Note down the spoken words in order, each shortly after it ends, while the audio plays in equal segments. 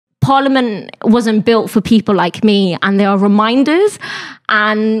Parliament wasn't built for people like me, and there are reminders.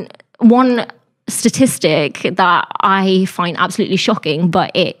 And one statistic that I find absolutely shocking,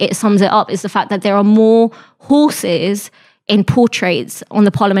 but it sums it up, is the fact that there are more horses in portraits on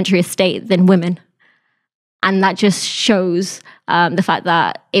the parliamentary estate than women. And that just shows the fact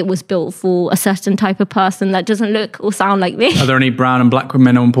that it was built for a certain type of person that doesn't look or sound like me. Are there any brown and black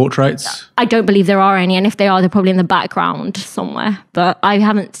women on portraits? I don't believe there are any. And if they are, they're probably in the background somewhere. But I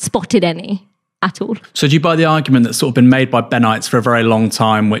haven't spotted any at all. So do you buy the argument that's sort of been made by Bennites for a very long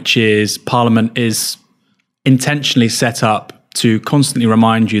time, which is Parliament is intentionally set up to constantly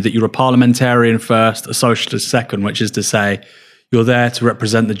remind you that you're a parliamentarian first, a socialist second, which is to say you're there to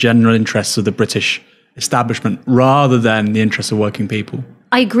represent the general interests of the British establishment rather than the interests of working people?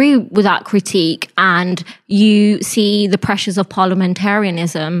 I agree with that critique, and you see the pressures of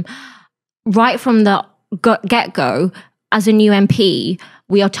parliamentarianism right from the get-go. As a new MP,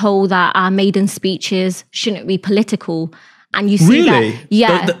 we are told that our maiden speeches shouldn't be political. And you see really? That,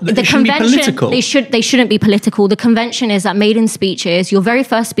 yeah, the convention, they shouldn't be political. The convention is that maiden speeches, your very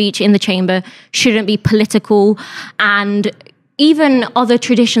first speech in the chamber, shouldn't be political. And even other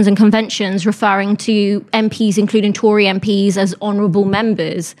traditions and conventions referring to MPs, including Tory MPs, as honourable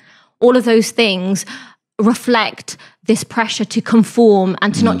members, all of those things reflect this pressure to conform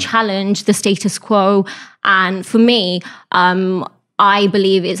and to not challenge the status quo. And for me, I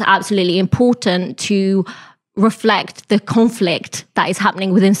believe it's absolutely important to reflect the conflict that is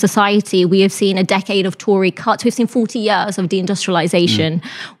happening within society. We have seen a decade of Tory cuts. We've seen 40 years of deindustrialization.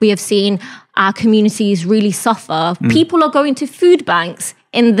 We have seen our communities really suffer. People are going to food banks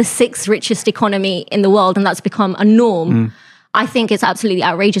in the 6th richest economy in the world, and that's become a norm. I think it's absolutely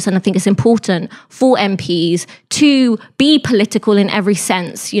outrageous, and I think it's important for MPs to be political in every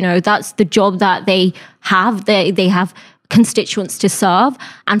sense. You know, that's the job that they have. They have constituents to serve.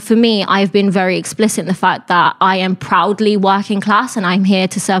 And for me, I've been very explicit in the fact that I am proudly working class, and I'm here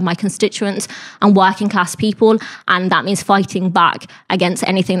to serve my constituents and working class people. And that means fighting back against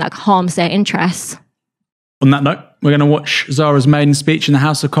anything that harms their interests. On that note, we're going to watch Zarah's maiden speech in the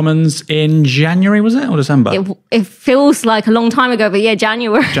House of Commons in January, was it, or December? It feels like a long time ago, but yeah,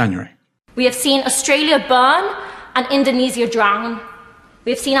 January. January. We have seen Australia burn and Indonesia drown.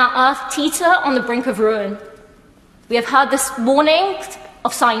 We have seen our Earth teeter on the brink of ruin. We have heard the warnings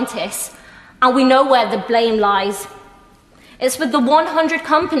of scientists, and we know where the blame lies. It's with the 100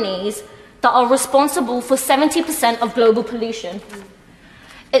 companies that are responsible for 70% of global pollution.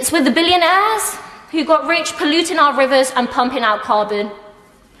 It's with the billionaires who got rich polluting our rivers and pumping out carbon.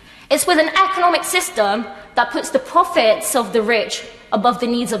 It's with an economic system that puts the profits of the rich above the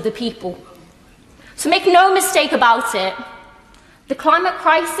needs of the people. So make no mistake about it. The climate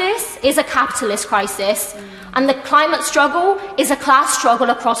crisis is a capitalist crisis, and the climate struggle is a class struggle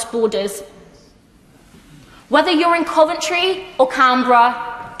across borders. Whether you're in Coventry or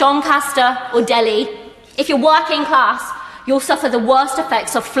Canberra, Doncaster or Delhi, if you're working class, you'll suffer the worst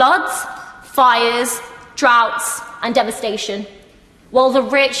effects of floods, fires, droughts, and devastation, while the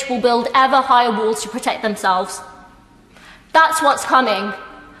rich will build ever higher walls to protect themselves. That's what's coming.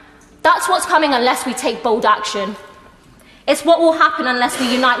 That's what's coming unless we take bold action. It's what will happen unless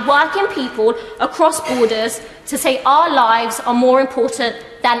we unite working people across borders to say our lives are more important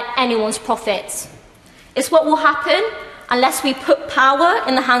than anyone's profits. It's what will happen unless we put power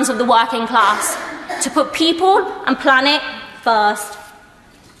in the hands of the working class to put people and planet first.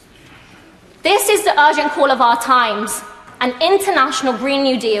 This is the urgent call of our times, an international Green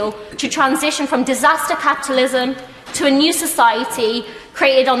New Deal to transition from disaster capitalism to a new society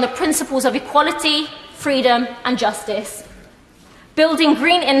created on the principles of equality, freedom, and justice. Building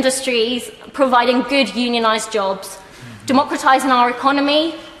green industries, providing good unionised jobs, democratising our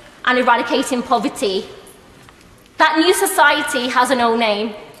economy, and eradicating poverty. That new society has an old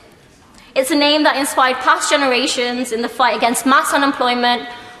name. It's a name that inspired past generations in the fight against mass unemployment,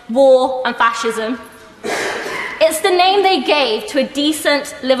 war, and fascism. It's the name they gave to a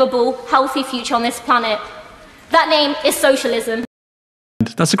decent, livable, healthy future on this planet. That name is socialism.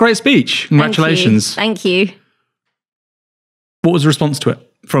 That's a great speech. Congratulations. Thank you. What was the response to it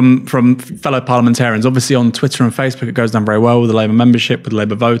from fellow parliamentarians? Obviously on Twitter and Facebook it goes down very well with the Labour membership, with the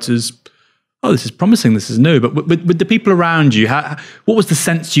Labour voters. Oh, this is promising, this is new. But with the people around you, what was the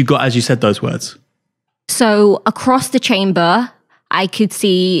sense you got as you said those words? So across the chamber, I could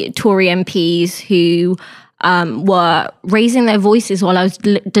see Tory MPs who were raising their voices while I was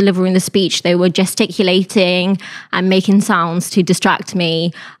delivering the speech. They were gesticulating and making sounds to distract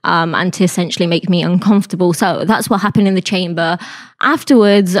me and to essentially make me uncomfortable. So that's what happened in the chamber.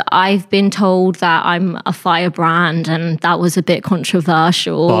 Afterwards, I've been told that I'm a firebrand, and that was a bit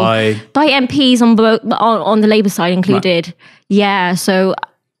controversial. By MPs on the Labour side included. Right. Yeah, so...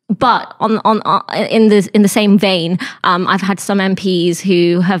 But in the same vein, I've had some MPs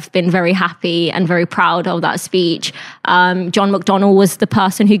who have been very happy and very proud of that speech. John McDonnell was the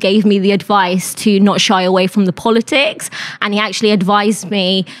person who gave me the advice to not shy away from the politics, and he actually advised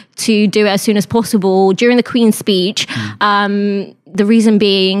me to do it as soon as possible during the Queen's speech. The reason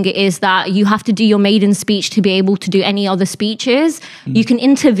being is that you have to do your maiden speech to be able to do any other speeches. You can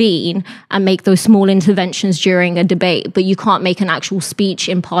intervene and make those small interventions during a debate, but you can't make an actual speech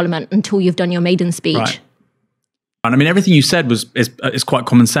in Parliament until you've done your maiden speech. Right. And I mean, everything you said is quite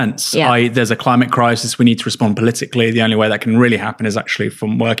common sense. Yeah. There's a climate crisis. We need to respond politically. The only way that can really happen is actually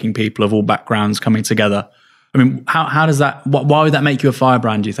from working people of all backgrounds coming together. I mean, how does that, why would that make you a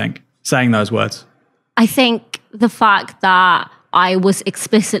firebrand, do you think, saying those words? I think the fact that I was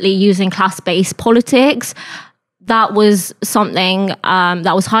explicitly using class-based politics, that was something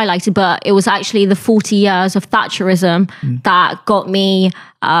that was highlighted, but it was actually the 40 years of Thatcherism that got me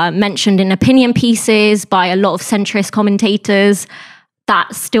mentioned in opinion pieces by a lot of centrist commentators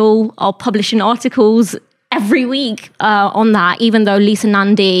that still are publishing articles every week on that, even though Lisa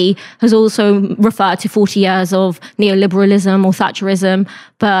Nandy has also referred to 40 years of neoliberalism or Thatcherism,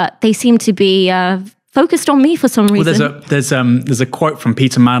 but they seem to be focused on me for some reason. Well, there's a quote from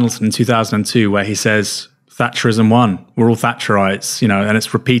Peter Mandelson in 2002 where he says, Thatcherism won. We're all Thatcherites, and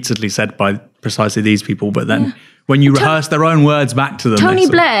it's repeatedly said by precisely these people. But then when you rehearse their own words back to them... Tony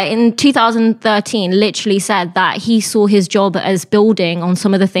Blair in 2013 literally said that he saw his job as building on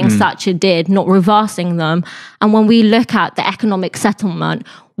some of the things Thatcher did, not reversing them. And when we look at the economic settlement,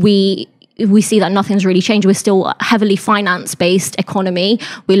 we see that nothing's really changed. We're still a heavily finance-based economy.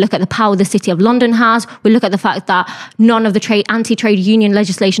 We look at the power the City of London has. We look at the fact that none of the anti-trade union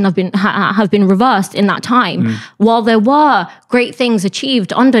legislation have been reversed in that time. While there were great things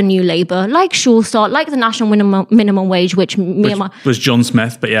achieved under New Labour, like Sure Start, like the national minimum wage, which was John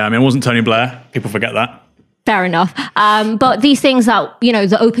Smith. But yeah, I mean, it wasn't Tony Blair. People forget that. Fair enough. But these things that,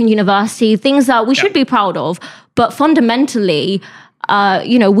 the Open University, things that we should be proud of. But fundamentally,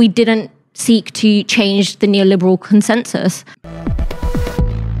 we didn't seek to change the neoliberal consensus.